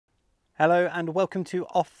Hello and welcome to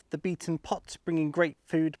Off the Beaten Pot, bringing great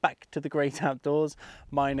food back to the great outdoors.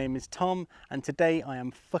 My name is Tom and today I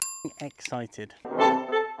am fucking excited.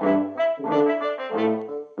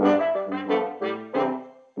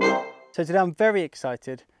 So today I'm very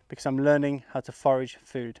excited because I'm learning how to forage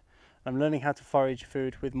food. I'm learning how to forage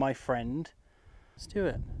food with my friend,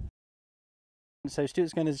 Stewart. So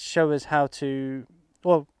Stuart's going to show us how to,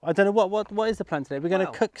 well, I don't know, what is the plan today? We're going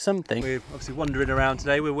to cook something. We're obviously wandering around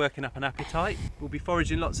today, we're working up an appetite. We'll be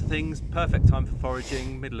foraging lots of things, perfect time for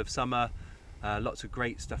foraging, middle of summer, lots of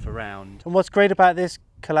great stuff around. And what's great about this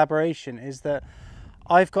collaboration is that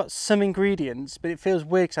I've got some ingredients, but it feels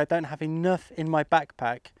weird because I don't have enough in my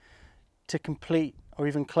backpack to complete or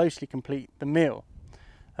even closely complete the meal.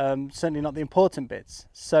 Certainly not the important bits.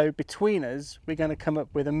 So between us, we're going to come up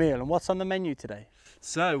with a meal. And what's on the menu today?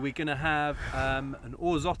 So we're going to have an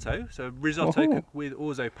Orzotto, so risotto cooked with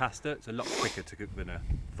Orzo pasta. It's a lot quicker to cook than a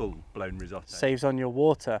full-blown risotto. Saves on your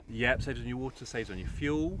water. Yep, saves on your water, saves on your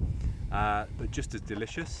fuel, but just as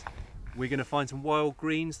delicious. We're going to find some wild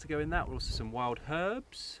greens to go in that, also some wild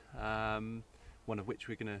herbs, one of which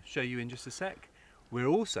we're going to show you in just a sec. We're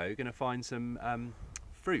also going to find some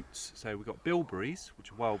fruits. So we've got bilberries,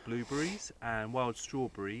 which are wild blueberries, and wild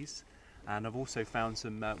strawberries, and I've also found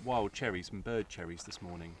some wild cherries, some bird cherries this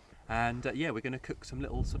morning. And yeah, we're going to cook some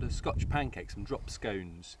little sort of Scotch pancakes, some drop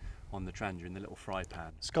scones on the trangia in the little fry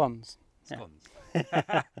pan. Scones. Scones.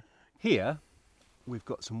 Yeah. Here we've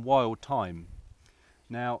got some wild thyme.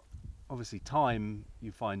 Now obviously thyme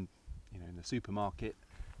you find in the supermarket.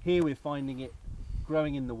 Here we're finding it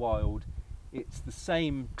growing in the wild. It's the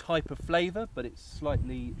same type of flavour, but it's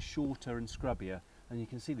slightly shorter and scrubbier, and you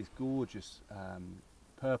can see these gorgeous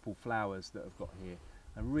purple flowers that I've got here,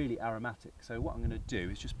 and really aromatic. So what I'm going to do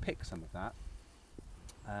is just pick some of that,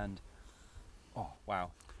 and oh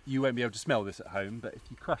wow, you won't be able to smell this at home, but if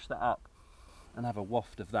you crush that up and have a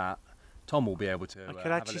waft of that, Tom will be able to. I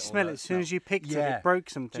could actually smell it as soon as you picked it. It broke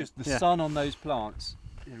something. Just the sun on those plants,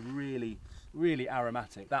 really, really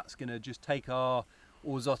aromatic. That's going to just take our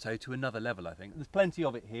Orzotto to another level, I think. There's plenty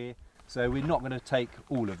of it here, so we're not going to take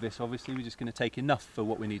all of this, obviously. We're just going to take enough for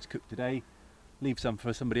what we need to cook today, leave some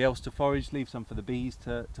for somebody else to forage, leave some for the bees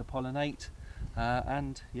to pollinate,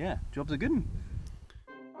 and yeah, jobs are good.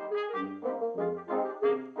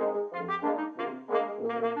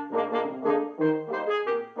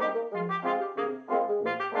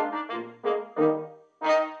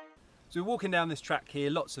 So we're walking down this track here,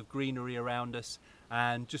 lots of greenery around us,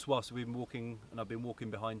 and just whilst we've been walking, and I've been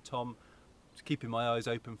walking behind Tom, just keeping my eyes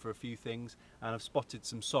open for a few things, and I've spotted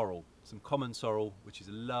some sorrel, some common sorrel, which is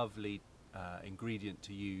a lovely ingredient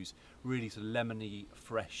to use, really sort of lemony,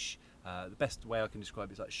 fresh. The best way I can describe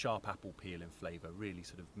it is like sharp apple peel in flavour, really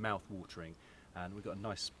sort of mouth-watering, and we've got a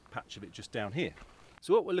nice patch of it just down here.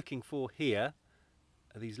 So what we're looking for here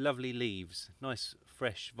are these lovely leaves, nice,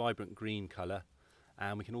 fresh, vibrant green colour.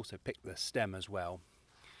 And we can also pick the stem as well.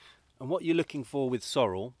 And what you're looking for with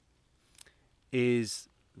sorrel is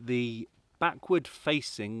the backward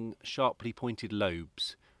facing sharply pointed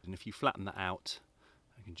lobes. And if you flatten that out,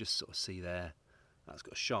 you can just sort of see there, that's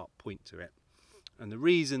got a sharp point to it. And the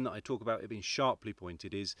reason that I talk about it being sharply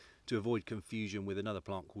pointed is to avoid confusion with another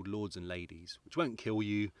plant called lords and ladies, which won't kill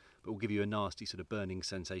you, but will give you a nasty sort of burning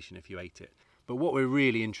sensation if you ate it. But what we're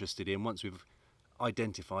really interested in, once we've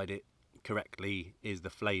identified it correctly, is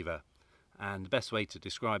the flavour, and the best way to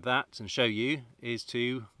describe that and show you is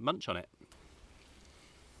to munch on it.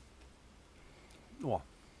 Oh,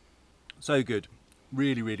 so good,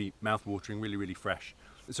 really mouth-watering, really fresh.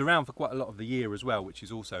 It's around for quite a lot of the year as well, which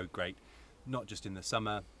is also great, not just in the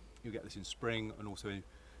summer. You'll get this in spring, and also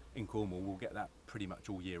in Cornwall we'll get that pretty much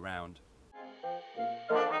all year round.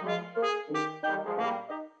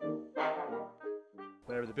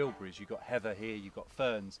 Where are the bilberries? You've got heather here, you've got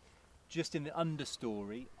ferns. Just in the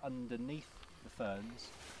understory, underneath the ferns,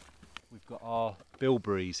 we've got our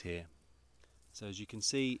bilberries here. So as you can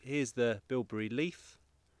see, here's the bilberry leaf,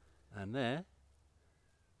 and there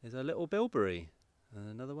is a little bilberry, and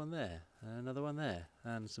another one there, and another one there,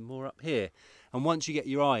 and some more up here. And once you get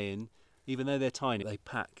your eye in, even though they're tiny, they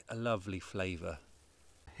pack a lovely flavour.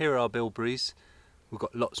 Here are our bilberries. We've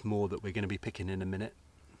got lots more that we're going to be picking in a minute,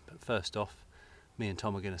 but first off, me and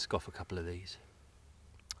Tom are going to scoff a couple of these.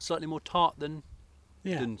 Slightly more tart than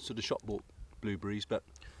sort of shop bought blueberries, but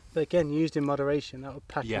again, used in moderation, that would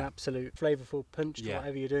pack an absolute flavourful punch to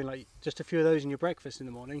whatever you're doing. Like just a few of those in your breakfast in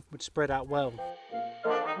the morning would spread out well.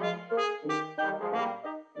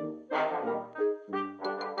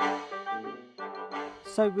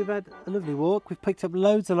 So we've had a lovely walk, we've picked up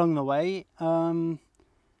loads along the way.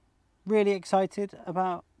 Really excited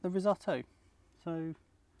about the risotto. So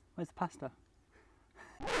Where's the pasta?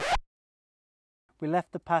 We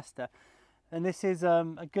left the pasta, and this is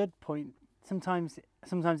a good point. Sometimes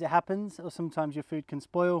it happens, or sometimes your food can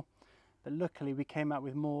spoil, but luckily we came out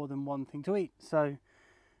with more than one thing to eat. So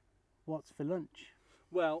what's for lunch?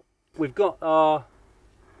 Well, we've got our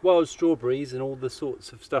wild strawberries and all the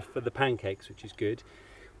sorts of stuff for the pancakes, which is good.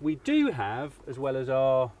 We do have, as well as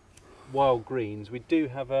our wild greens, we do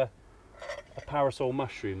have a parasol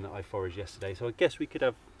mushroom that I foraged yesterday, so I guess we could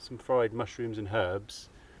have some fried mushrooms and herbs.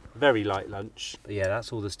 Very light lunch. But yeah,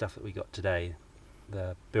 that's all the stuff that we got today.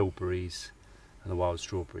 The bilberries and the wild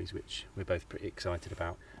strawberries, which we're both pretty excited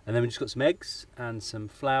about. And then we just got some eggs and some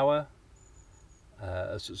flour,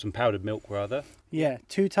 some powdered milk rather. Yeah,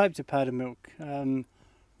 2 types of powdered milk.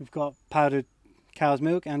 We've got powdered cow's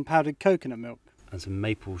milk and powdered coconut milk. And some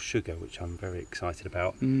maple sugar, which I'm very excited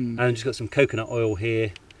about. And just got some coconut oil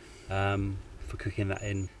here for cooking that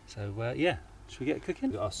in. So yeah, should we get cooking?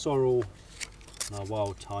 We've got our sorrel and our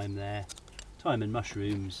wild thyme there. Thyme and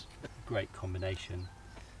mushrooms, great combination.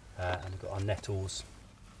 And we've got our nettles.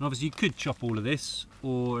 And obviously you could chop all of this,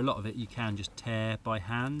 or a lot of it you can just tear by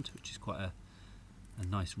hand, which is quite a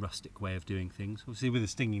nice rustic way of doing things. Obviously with the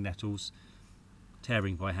stinging nettles,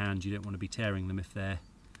 tearing by hand, you don't want to be tearing them if they're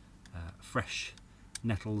fresh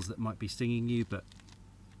nettles that might be stinging you, but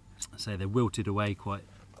I say they're wilted away quite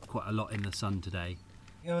a lot in the sun today.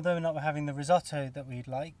 Although we're not having the risotto that we'd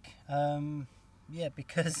like, yeah,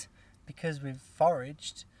 because we've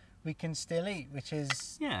foraged, we can still eat, which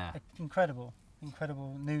is incredible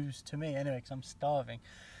news to me anyway, because I'm starving.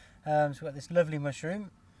 So we've got this lovely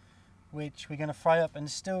mushroom, which we're going to fry up and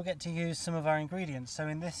still get to use some of our ingredients. So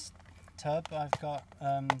in this tub I've got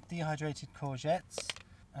dehydrated courgettes,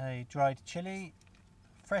 a dried chilli,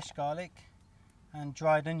 fresh garlic and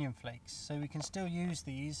dried onion flakes, so we can still use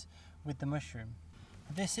these with the mushroom.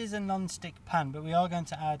 This is a non-stick pan, but we are going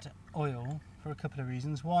to add oil for a couple of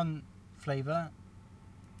reasons. One, flavour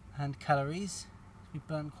and calories. We've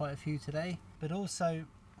burnt quite a few today, but also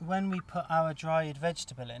when we put our dried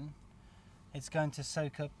vegetable in, it's going to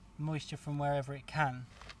soak up moisture from wherever it can.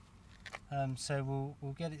 So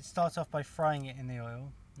we'll get it, start off by frying it in the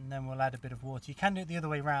oil, and then we'll add a bit of water. You can do it the other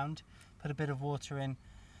way round, put a bit of water in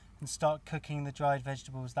and start cooking the dried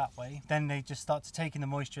vegetables that way. Then they just start to take in the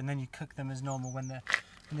moisture, and then you cook them as normal when they're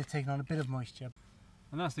taking on a bit of moisture.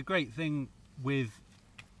 And that's the great thing with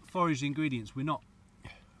foraged ingredients. We're not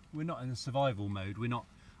in a survival mode. We're not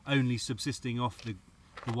only subsisting off the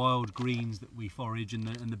wild greens that we forage and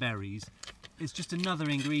the berries. It's just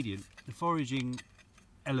another ingredient. The foraging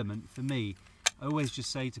element for me, I always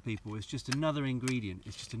just say to people, it's just another ingredient.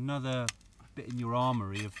 It's just another bit in your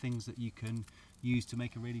armoury of things that you can use to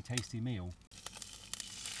make a really tasty meal.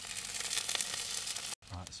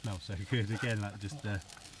 Oh, it smells so good again, like just the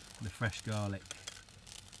fresh garlic.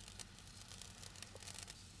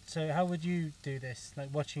 So how would you do this,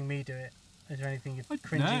 like watching me do it? Is there anything you're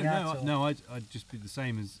cringing at? No, I'd just be the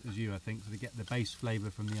same as you, I think, so to get the base flavour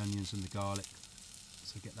from the onions and the garlic,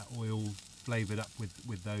 so get that oil flavoured up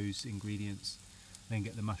with those ingredients, then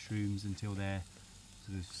get the mushrooms until they're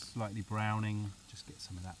sort of slightly browning, just get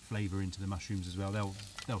some of that flavour into the mushrooms as well.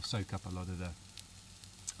 They'll soak up a lot of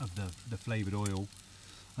the flavoured oil,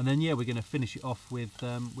 and then yeah, we're going to finish it off with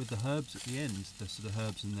the herbs at the end, the sort of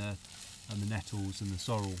herbs and the nettles and the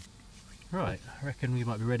sorrel. Right, I reckon we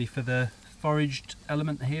might be ready for the foraged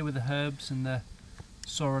element here with the herbs and the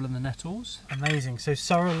sorrel and the nettles. Amazing. So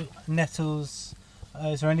sorrel, nettles.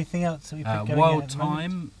 Is there anything else that we put going wild in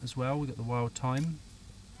thyme as well. We got the wild thyme.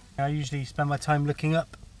 I usually spend my time looking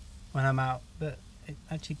up when I'm out, but it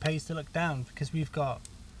actually pays to look down because we've got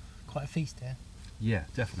quite a feast here. Yeah,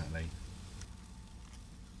 definitely.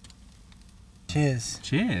 Cheers.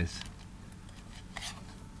 Cheers.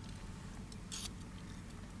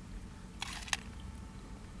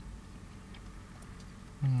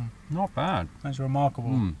 Not bad. That's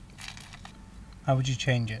remarkable. How would you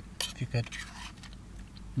change it if you could?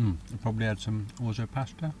 I'd probably add some Orzo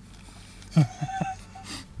pasta.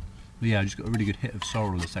 But yeah, I just got a really good hit of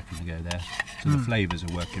sorrel a second ago there, so the flavours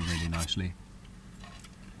are working really nicely.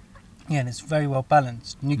 Yeah, and it's very well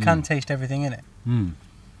balanced, and you can taste everything in it. So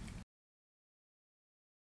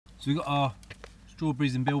we've got our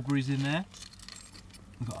strawberries and bilberries in there.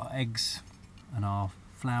 We've got our eggs and our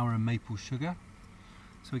flour and maple sugar.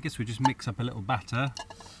 So I guess we just mix up a little batter,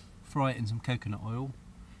 fry it in some coconut oil,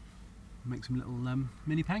 and make some little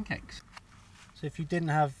mini pancakes. So if you didn't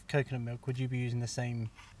have coconut milk, would you be using the same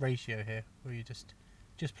ratio here, or are you just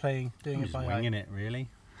doing it by eye? Winging it, really.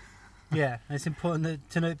 Yeah, and it's important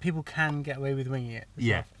to know that people can get away with winging it.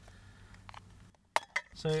 Yeah.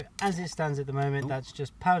 So as it stands at the moment, that's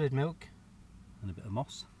just powdered milk And a bit of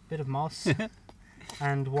moss. bit of moss,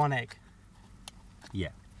 and 1 egg. Yeah.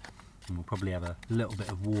 And we'll probably have a little bit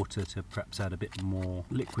of water to perhaps add a bit more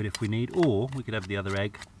liquid if we need, or we could have the other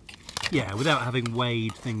egg. Yeah, without having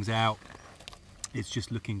weighed things out, it's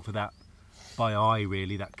just looking for that by eye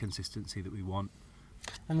really, that consistency that we want.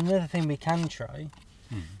 And another thing we can try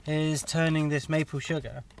is turning this maple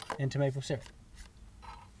sugar into maple syrup.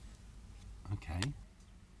 Okay.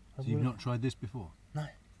 So you've not tried this before? No.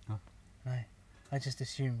 Huh? No. I just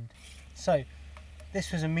assumed. So,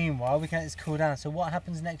 this was a meanwhile, we can let this cool down. So what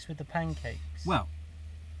happens next with the pancakes? Well,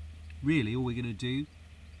 really all we're going to do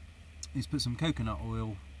is put some coconut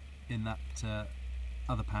oil in that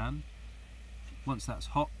other pan. Once that's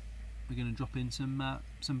hot, we're going to drop in some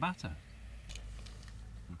batter.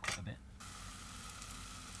 Quite a bit.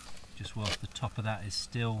 Just whilst the top of that is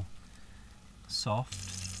still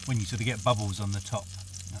soft. When you sort of get bubbles on the top,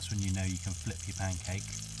 that's when you know you can flip your pancake.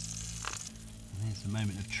 And here's the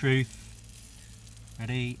moment of truth.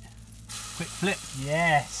 Ready? Quick flip.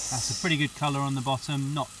 Yes. That's a pretty good colour on the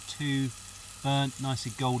bottom, not too burnt,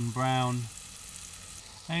 nicely golden brown.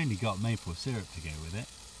 I only got maple syrup to go with it.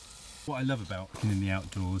 What I love about cooking in the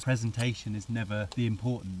outdoors, presentation is never the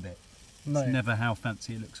important bit. No. It's never how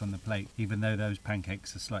fancy it looks on the plate. Even though those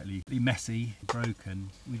pancakes are slightly messy, broken,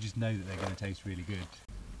 we just know that they're going to taste really good.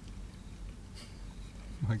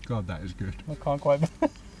 My God, that is good. I can't quite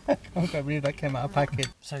believe that came out of packet.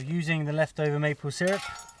 So using the leftover maple syrup,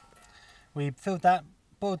 we filled that,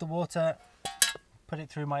 boiled the water, put it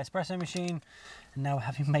through my espresso machine, and now we're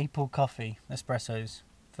having maple coffee espressos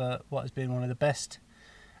for what has been one of the best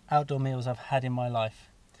outdoor meals I've had in my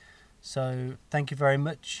life. So thank you very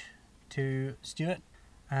much to Stewart,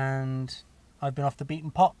 and I've been off the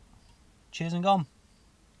beaten pot. Cheers and gone.